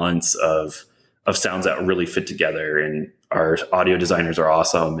good balance of sounds that really fit together. And our audio designers are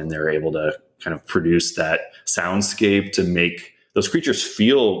awesome, and they're able to kind of produce that soundscape to make those creatures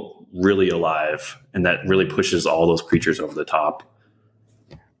feel really alive. And that really pushes all those creatures over the top.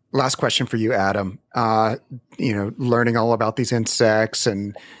 Last question for you, Adam. Learning all about these insects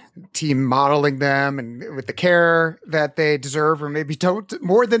and team modeling them and with the care that they deserve, or maybe don't,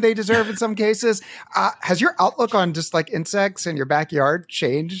 more than they deserve in some cases. Has your outlook on just like insects in your backyard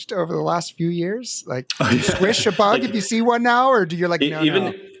changed over the last few years? Like, do you squish a bug if you see one now, or do you like,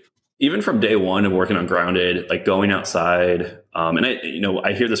 even from day one of working on Grounded, like going outside, and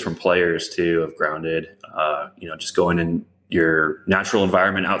I hear this from players too of Grounded, just going in your natural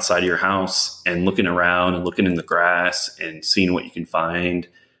environment outside of your house and looking around and looking in the grass and seeing what you can find.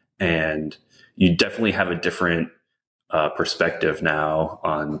 And you definitely have a different perspective now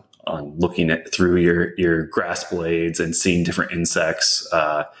on looking at through your grass blades and seeing different insects.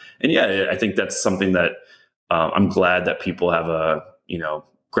 And yeah, I think that's something that I'm glad that people have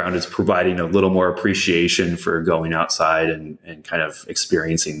Grounded's providing a little more appreciation for going outside and kind of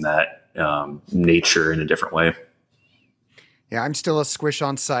experiencing that nature in a different way. Yeah, I'm still a squish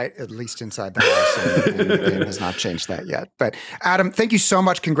on site, at least inside the house, and the game has not changed that yet. But Adam, thank you so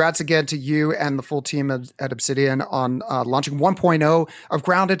much. Congrats again to you and the full team at Obsidian on launching 1.0 of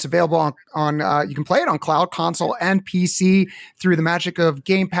Grounded. It's available on you can play it on cloud, console, and PC through the magic of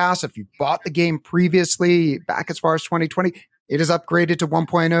Game Pass. If you bought the game previously, back as far as 2020, it is upgraded to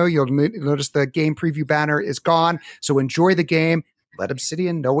 1.0. You'll notice the game preview banner is gone. So enjoy the game. Let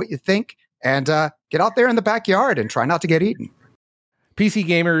Obsidian know what you think, and get out there in the backyard and try not to get eaten. PC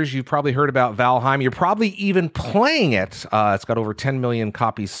gamers, you've probably heard about Valheim. You're probably even playing it. It's got over 10 million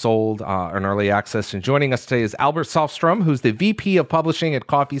copies sold in early access. And joining us today is Albert Softstrom, who's the VP of Publishing at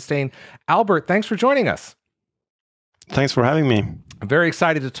Coffee Stain. Albert, thanks for joining us. Thanks for having me. I'm very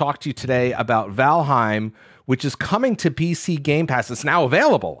excited to talk to you today about Valheim, which is coming to PC Game Pass. It's now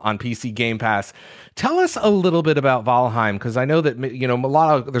available on PC Game Pass. Tell us a little bit about Valheim, because I know that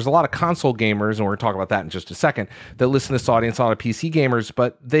there's a lot of console gamers, and we're going to talk about that in just a second, that listen to this audience, a lot of PC gamers,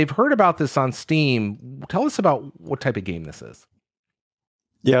 but they've heard about this on Steam. Tell us about what type of game this is.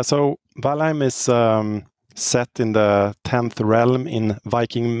 Yeah, so Valheim is set in the 10th realm in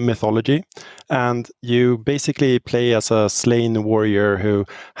Viking mythology, and you basically play as a slain warrior who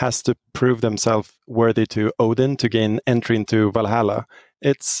has to prove themselves worthy to Odin to gain entry into Valhalla.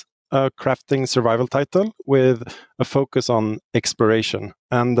 It's a crafting survival title with a focus on exploration,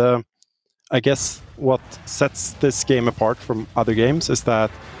 and I guess what sets this game apart from other games is that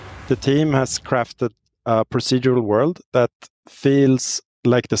the team has crafted a procedural world that feels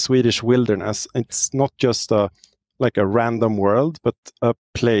like the Swedish wilderness. It's not just a random world, but a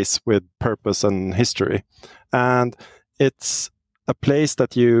place with purpose and history. And it's a place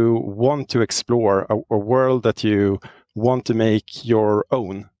that you want to explore, a world that you want to make your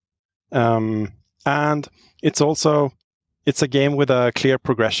own. And it's a game with a clear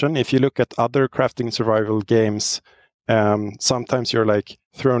progression. If you look at other crafting survival games, sometimes you're like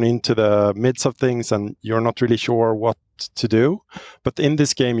thrown into the midst of things and you're not really sure what to do. But in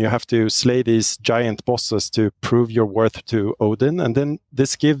this game, you have to slay these giant bosses to prove your worth to Odin. And then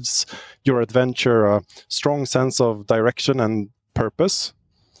this gives your adventure a strong sense of direction and purpose.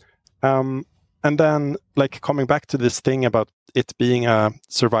 And then, like, coming back to this thing about it being a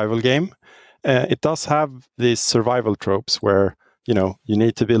survival game, it does have these survival tropes where you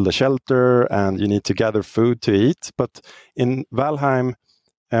need to build a shelter and you need to gather food to eat. But in Valheim,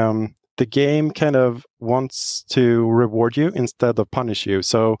 the game kind of wants to reward you instead of punish you.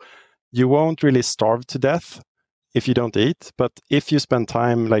 So you won't really starve to death if you don't eat. But if you spend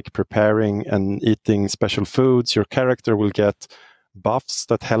time like preparing and eating special foods, your character will get buffs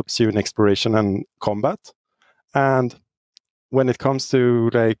that helps you in exploration and combat. And when it comes to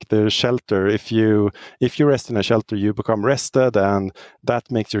like the shelter, if you rest in a shelter, you become rested, and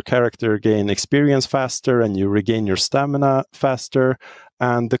that makes your character gain experience faster, and you regain your stamina faster.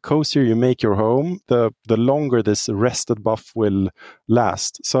 And the cozier you make your home, the longer this rested buff will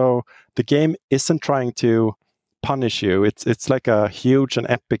last. So the game isn't trying to punish you. It's like a huge and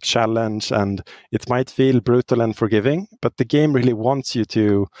epic challenge, and it might feel brutal and forgiving, but the game really wants you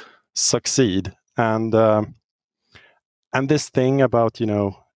to succeed. And this thing about,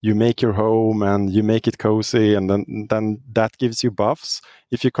 you make your home and you make it cozy, and then that gives you buffs.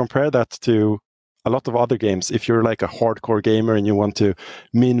 If you compare that to a lot of other games, if you're like a hardcore gamer and you want to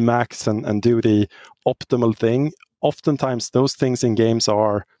min-max and do the optimal thing, oftentimes those things in games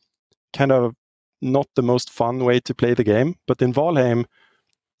are kind of not the most fun way to play the game. But in Valheim,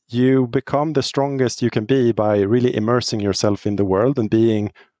 you become the strongest you can be by really immersing yourself in the world and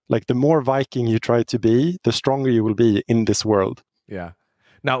being like, the more Viking you try to be, the stronger you will be in this world. Yeah.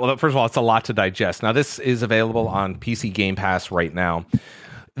 Now, well, first of all, it's a lot to digest. Now, this is available on PC Game Pass right now.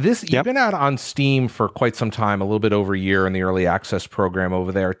 You've been out on Steam for quite some time, a little bit over a year in the early access program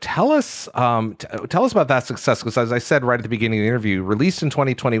over there. Tell us about that success, because as I said right at the beginning of the interview, released in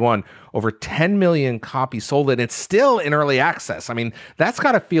 2021, over 10 million copies sold, and it's still in early access. I mean, that's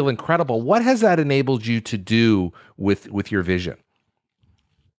got to feel incredible. What has that enabled you to do with your vision?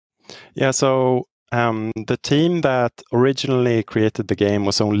 Yeah, so the team that originally created the game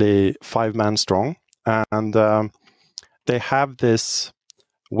was only 5-man strong, and they have this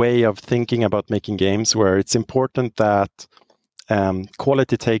way of thinking about making games where it's important that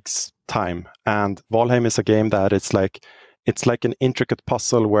quality takes time. And Valheim is a game that it's like an intricate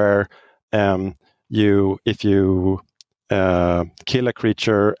puzzle where if you kill a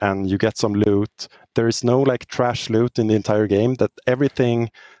creature and you get some loot, there is no like trash loot in the entire game. That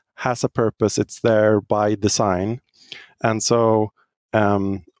everything has a purpose. It's there by design. And so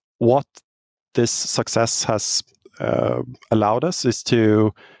what this success has allowed us is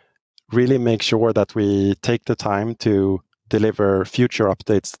to really make sure that we take the time to deliver future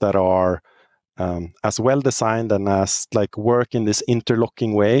updates that are as well designed and as like work in this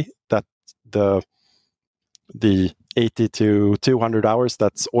interlocking way that the 80 to 200 hours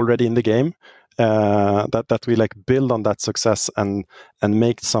that's already in the game, that we like build on that success and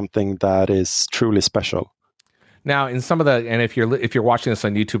make something that is truly special. Now, in some of the, and if you're watching this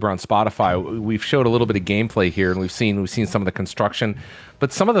on YouTube or on Spotify, we've showed a little bit of gameplay here, and we've seen some of the construction,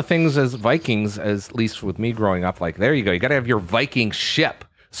 but some of the things as Vikings, at least with me growing up, like there you go, you got to have your Viking ship.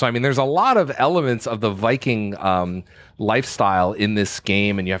 So I mean, there's a lot of elements of the Viking lifestyle in this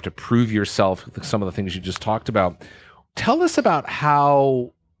game, and you have to prove yourself with some of the things you just talked about. Tell us about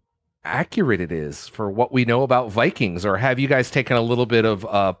how accurate it is for what we know about Vikings, or have you guys taken a little bit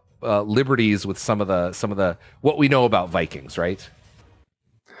of liberties with some of the what we know about Vikings, right?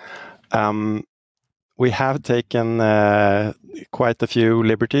 We have taken quite a few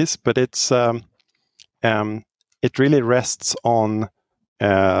liberties, but it's it really rests on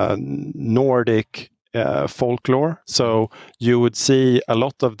Nordic folklore. So you would see a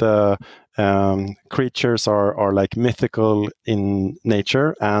lot of the creatures are like mythical in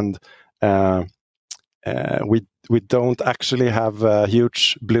nature, and we don't actually have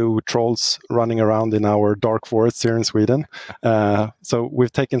huge blue trolls running around in our dark forests here in Sweden. So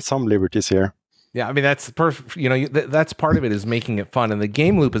we've taken some liberties here. Yeah, I mean, that's perfect. That's part of it, is making it fun. And the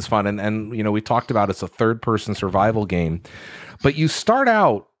game loop is fun. And we talked about it's a third-person survival game. But you start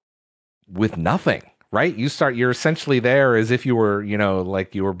out with nothing, right? You're essentially there as if you were,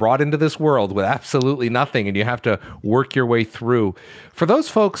 like you were brought into this world with absolutely nothing, and you have to work your way through. For those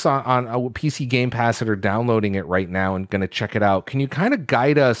folks on PC Game Pass that are downloading it right now and going to check it out, can you kind of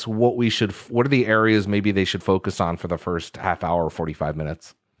guide us what are the areas maybe they should focus on for the first half hour or 45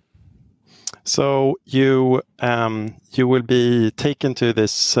 minutes? So you will be taken to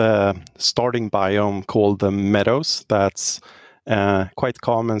this starting biome called the Meadows. That's quite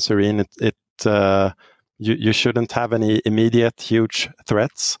calm and serene. You shouldn't have any immediate huge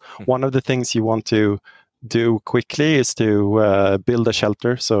threats. One of the things you want to do quickly is to build a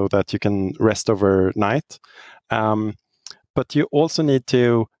shelter so that you can rest overnight. But you also need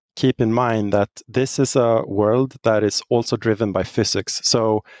to keep in mind that this is a world that is also driven by physics.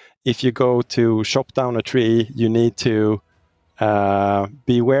 So if you go to chop down a tree, you need to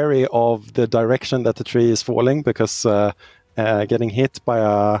be wary of the direction that the tree is falling, because getting hit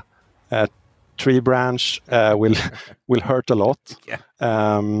by a tree branch will hurt a lot. Yeah.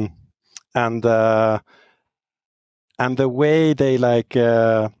 And the way they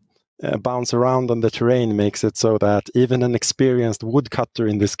bounce around on the terrain makes it so that even an experienced woodcutter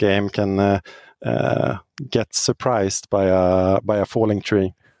in this game can get surprised by a falling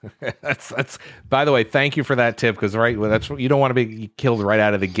tree. That's. By the way, thank you for that tip, because that's you don't want to be killed right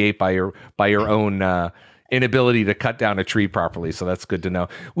out of the gate by your own inability to cut down a tree properly. So that's good to know.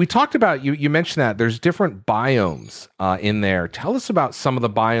 We talked about you mentioned that there's different biomes in there. Tell us about some of the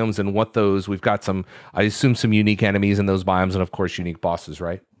biomes and what those. We've got some, I assume, some unique enemies in those biomes, and of course unique bosses,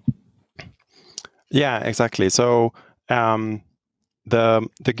 right? Yeah, exactly. So the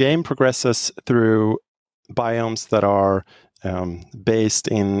game progresses through biomes that are based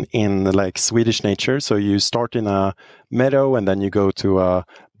in like Swedish nature. So you start in a meadow, and then you go to a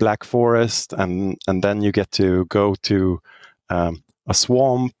black forest, and then you get to go to a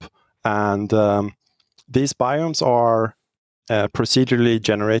swamp. And these biomes are procedurally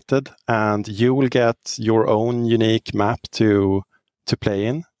generated, and you will get your own unique map to play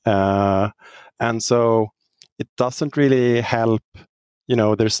in. And so it doesn't really help.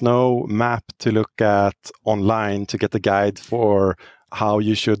 There's no map to look at online to get a guide for how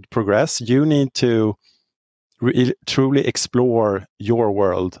you should progress. You need to truly explore your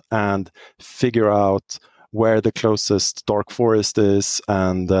world and figure out where the closest dark forest is,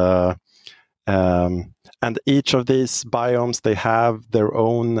 and each of these biomes, they have their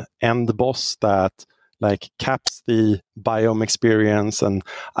own end boss that like caps the biome experience, and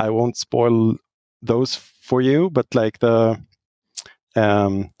I won't spoil those for you, but like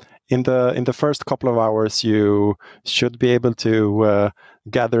in the first couple of hours, you should be able to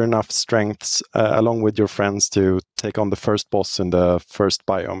gather enough strengths along with your friends to take on the first boss in the first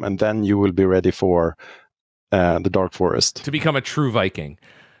biome, and then you will be ready for the dark forest. To become a true Viking.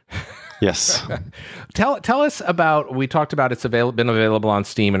 Yes. Tell us about. We talked about it's been available on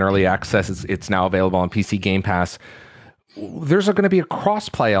Steam in early access. It's now available on PC Game Pass. There's going to be a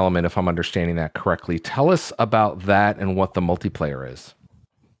cross-play element, if I'm understanding that correctly. Tell us about that and what the multiplayer is.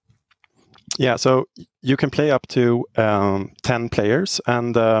 Yeah, so you can play up to 10 players.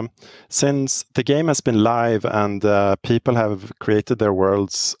 And since the game has been live and people have created their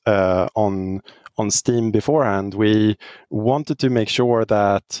worlds on Steam beforehand, we wanted to make sure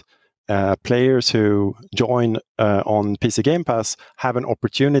that players who join on PC Game Pass have an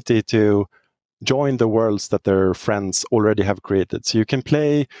opportunity to join the worlds that their friends already have created. So you can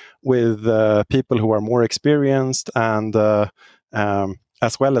play with people who are more experienced, and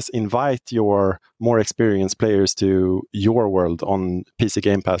as well as invite your more experienced players to your world on PC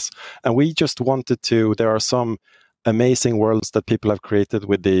Game Pass. And we just wanted to, there are some amazing worlds that people have created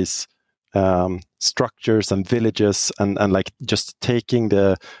with these structures and villages, and like just taking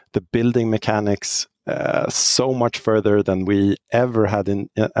the building mechanics so much further than we ever had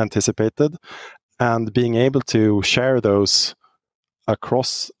anticipated, and being able to share those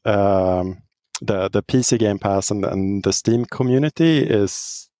across the PC Game Pass and the Steam community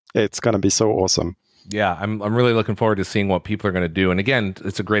it's going to be so awesome. Yeah, I'm really looking forward to seeing what people are going to do. And again,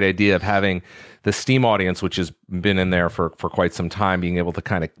 it's a great idea of having the Steam audience, which has been in there for quite some time, being able to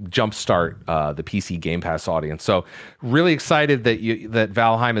kind of jumpstart the PC Game Pass audience. So really excited that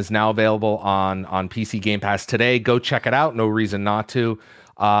Valheim is now available on PC Game Pass today. Go check it out. No reason not to.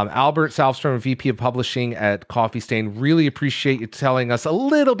 Albert Salfstrom, VP of Publishing at Coffee Stain, really appreciate you telling us a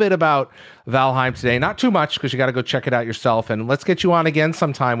little bit about Valheim today. Not too much, because you got to go check it out yourself. And let's get you on again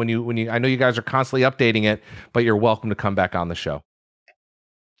sometime when you. I know you guys are constantly updating it, but you're welcome to come back on the show.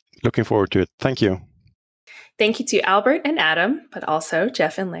 Looking forward to it. Thank you. Thank you to Albert and Adam, but also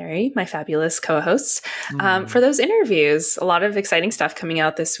Jeff and Larry, my fabulous co-hosts, for those interviews. A lot of exciting stuff coming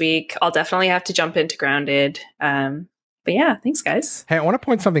out this week. I'll definitely have to jump into Grounded. But yeah, thanks, guys. Hey, I want to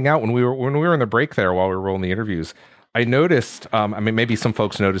point something out. When we were in the break there while we were rolling the interviews, I noticed. Maybe some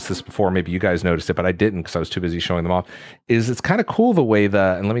folks noticed this before. Maybe you guys noticed it, but I didn't because I was too busy showing them off. It's kind of cool the way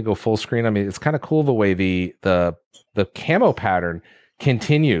and let me go full screen. It's kind of cool the way the camo pattern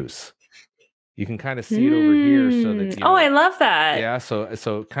continues. You can kind of see it over here, so that I love that. Yeah, so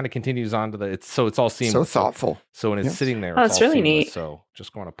it kind of continues on to it's all seamless. So thoughtful. So when it's sitting there, it's really seamless. neat. So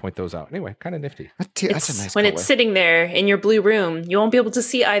just want to point those out. Anyway, kind of nifty. That's a nice when color. It's sitting there in your blue room, you won't be able to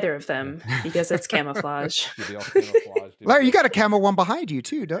see either of them because it's camouflage. Larry, you got a camo one behind you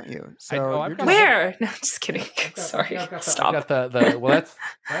too, don't you? So where? No, I'm just kidding. Sorry. Stop. I've got that's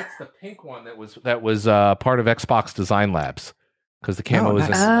the pink one that was part of Xbox Design Labs, because the camo is.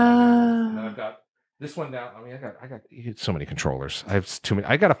 And then I've got this one down. I got so many controllers. I have too many.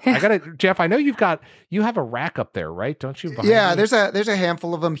 I got Jeff. I know you have a rack up there, right? Don't you? Yeah, there's a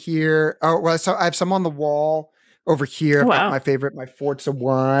handful of them here. Oh, well, so I have some on the wall over here. I've got my favorite, my Forza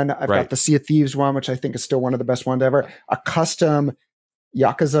one. I've got the Sea of Thieves one, which I think is still one of the best ones ever. A custom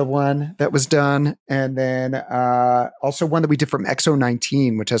Yakuza one that was done, and then also one that we did from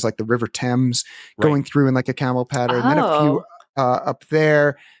XO19, which has like the River Thames going through in like a camel pattern, and then a few up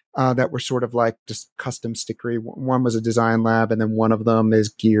there that were sort of like just custom stickery. One was a design lab, and then one of them is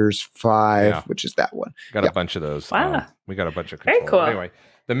Gears 5, which is that one. Got a bunch of those. Wow. We got a bunch of very control. cool. Anyway,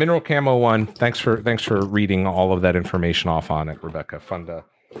 the mineral camo one. Thanks for reading all of that information off on it, Rebecca. Fun to.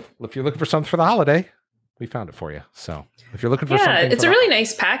 If you're looking for something for the holiday, we found it for you. So if you're looking for something, it's a really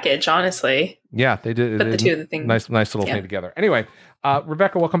nice package, honestly. Yeah, they did. Put the two of the things. Nice little thing together. Anyway,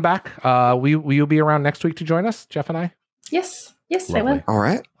 Rebecca, welcome back. Will you be around next week to join us, Jeff and I? Yes, Lovely. I will. All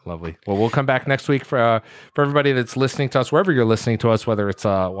right. Lovely. Well, we'll come back next week for everybody that's listening to us, wherever you're listening to us, whether it's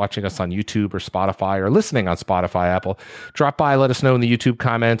watching us on YouTube or Spotify or listening on Spotify, Apple. Drop by, let us know in the YouTube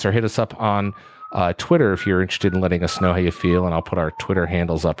comments, or hit us up on Twitter if you're interested in letting us know how you feel. And I'll put our Twitter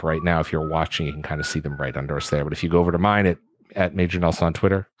handles up right now. If you're watching, you can kind of see them right under us there. But if you go over to mine at Major Nelson on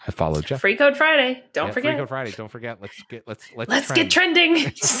Twitter, I follow Jeff. Free Code Friday. Don't forget. Free Code Friday. Don't forget. Let's get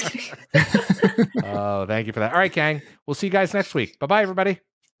trending. Oh, thank you for that. All right, gang. We'll see you guys next week. Bye-bye, everybody.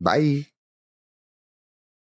 Bye.